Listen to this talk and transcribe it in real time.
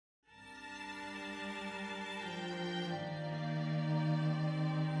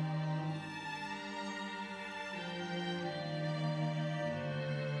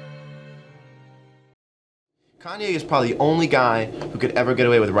Kanye is probably the only guy who could ever get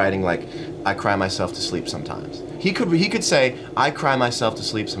away with writing like, I cry myself to sleep sometimes. He could say, I cry myself to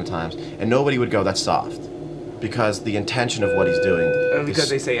sleep sometimes, and nobody would go, that's soft. Because the intention of what he's doing because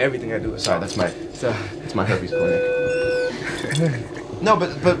they say everything I do is soft. Sorry, that's my herpes clinic. No,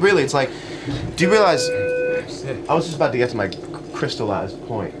 but really, it's like, do you realize, I was just about to get to my crystallized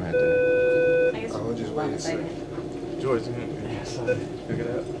point right there. I guess we'll just wait a second. George, look it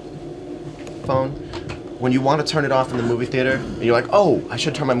up. Phone. When you want to turn it off in the movie theater, and you're like, oh, I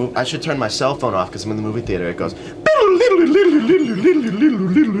should turn my cell phone off because I'm in the movie theater. It goes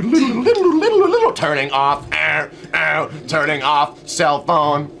turning off cell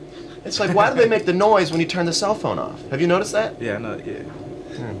phone. It's like, why do they make the noise when you turn the cell phone off? Have you noticed that? Yeah, I know. Yeah.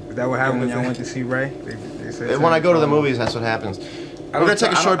 Is that what happened when y'all went to see Ray? They said when I go to the movies, that's what happens. We're gonna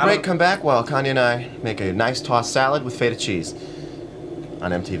take a short break, come back while Kanye and I make a nice tossed salad with feta cheese on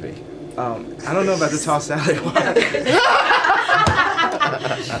MTV. I don't know about the tossed salad.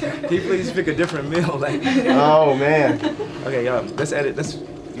 Can you please pick a different meal? Like, oh man. Okay, let's edit. Let's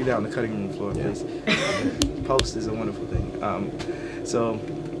get down the cutting room floor, please. Post is a wonderful thing. So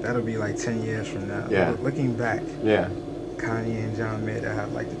that'll be like 10 years from now. Yeah. Looking back. Yeah. Kanye and John made that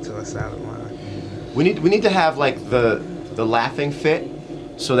have like the tossed salad line. We need to have like the laughing fit,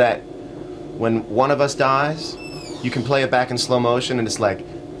 so that when one of us dies, you can play it back in slow motion, and it's like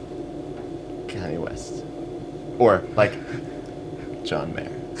Kanye West, or like John Mayer.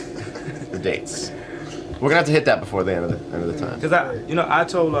 The dates. We're gonna have to hit that before the end of the time. Because I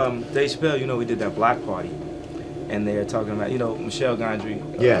told Dave Chappelle, we did that black party, and they're talking about, Michel Gondry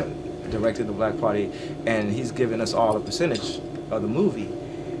directed the black party, and he's giving us all a percentage of the movie,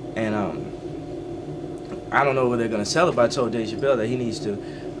 and I don't know what they're gonna sell it, but I told Dave Chappelle that he needs to,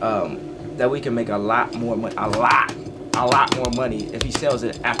 that we can make a lot more money, a lot more money if he sells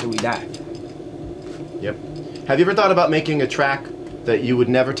it after we die. Yep. Have you ever thought about making a track that you would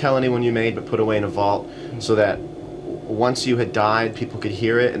never tell anyone you made but put away in a vault, so that once you had died, people could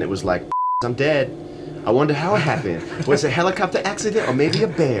hear it and it was like, I'm dead. I wonder how it happened. Was it a helicopter accident or maybe a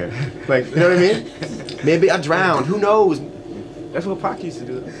bear? Like, you know what I mean? Maybe I drowned, who knows? That's what Pac used to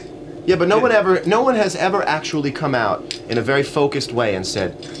do. Yeah, but no one has ever actually come out in a very focused way and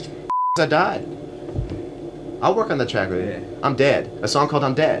said, I died. I'll work on the track with you. Yeah. I'm dead. A song called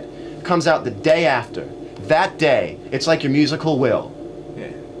I'm Dead. Comes out the day after. That day, it's like your musical will.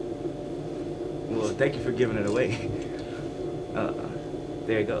 Yeah. Well, thank you for giving it away.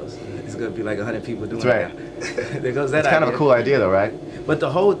 There it goes. It's gonna be like 100 people doing That's right. it. There goes that. It's kind of a cool idea, though, right? But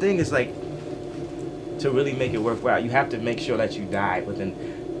the whole thing is like, to really make it worthwhile, you have to make sure that you die, but then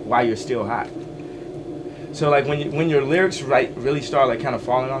while you're still hot. So like when your lyrics really start like kind of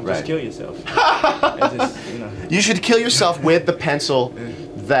falling off, just kill yourself. Just, You should kill yourself with the pencil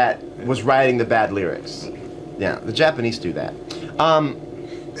that was writing the bad lyrics. Yeah, the Japanese do that.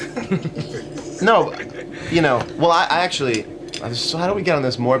 No, well, I actually, so how do we get on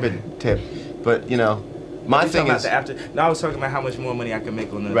this morbid tip? But, my thing is... No, I was talking about how much more money I could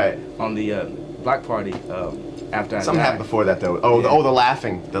make on the block party after I Something died. happened before that, though. Oh, the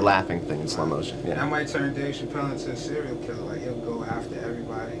laughing thing in slow motion. Yeah. That might turn Dave Chappelle into a serial killer. Like, he'll go after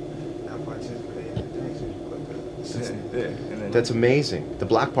everybody that participated in things. And then, That's amazing. The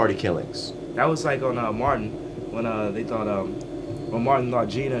block party killings. that was like on Martin, when they thought, when Martin thought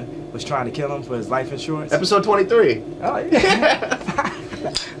Gina was trying to kill him for his life insurance. Episode 23. Oh, yeah.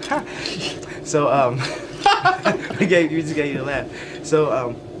 So, we just gave you the laugh.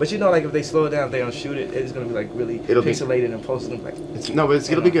 So, but like if they slow it down, if they don't shoot it, it's gonna be like really pixelated and posted like. But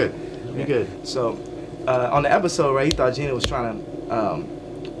it'll be good. It'll be good. So, on the episode, right, he thought Gina was trying to.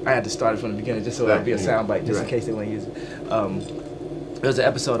 I had to start it from the beginning just so it would be a soundbite, just in case they want to use it. There was an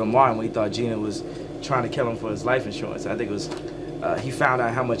episode of Martin where he thought Gina was trying to kill him for his life insurance. I think it was. He found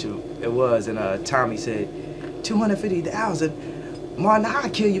out how much it was, and Tommy said, $250,000. Martin, I'll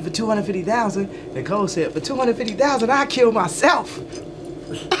kill you for $250,000. And Cole said, for $250,000, I'll kill myself.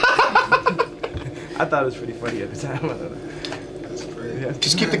 I thought it was pretty funny at the time. I don't know. That's crazy. Yeah.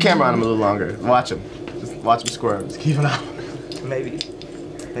 Just keep the camera on him a little longer. Watch him. Just watch him squirm. Just keep it on. Maybe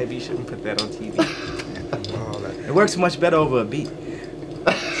you shouldn't put that on TV. It works much better over a beat.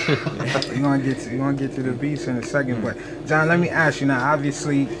 You're gonna get to the beats in a second, but John, let me ask you now.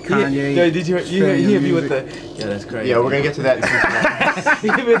 Obviously, Kanye. Did you hear me with the? Yeah, that's crazy. Yeah, we're gonna get to that.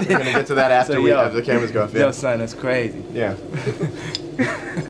 We're gonna get to that after the cameras go off. Yo, son, that's crazy. Yeah.